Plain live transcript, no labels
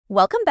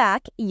Welcome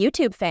back,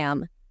 YouTube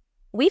fam.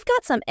 We've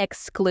got some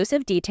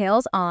exclusive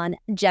details on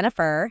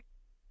Jennifer.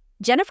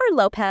 Jennifer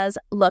Lopez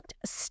looked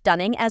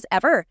stunning as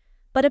ever,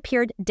 but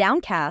appeared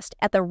downcast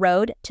at the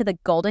Road to the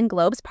Golden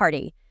Globes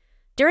party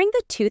during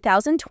the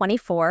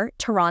 2024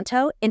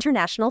 Toronto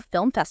International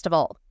Film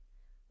Festival.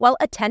 While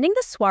attending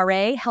the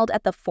soiree held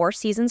at the Four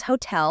Seasons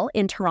Hotel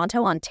in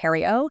Toronto,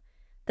 Ontario,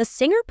 the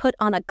singer put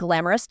on a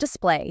glamorous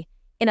display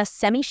in a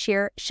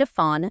semi-sheer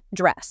chiffon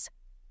dress.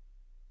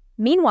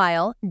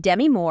 Meanwhile,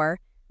 Demi Moore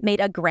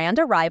made a grand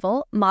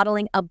arrival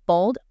modeling a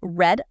bold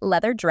red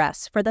leather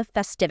dress for the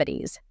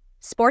festivities.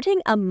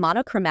 Sporting a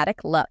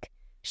monochromatic look,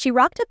 she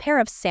rocked a pair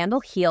of sandal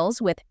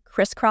heels with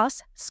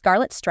crisscross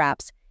scarlet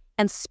straps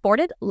and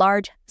sported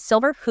large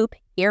silver hoop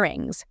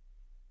earrings.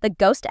 The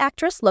ghost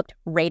actress looked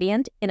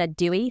radiant in a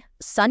dewy,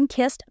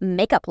 sun-kissed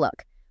makeup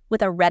look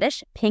with a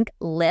reddish-pink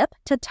lip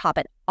to top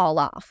it all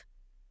off.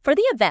 For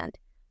the event,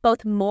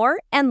 both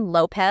Moore and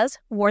Lopez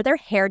wore their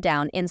hair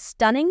down in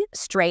stunning,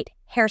 straight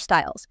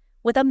hairstyles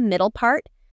with a middle part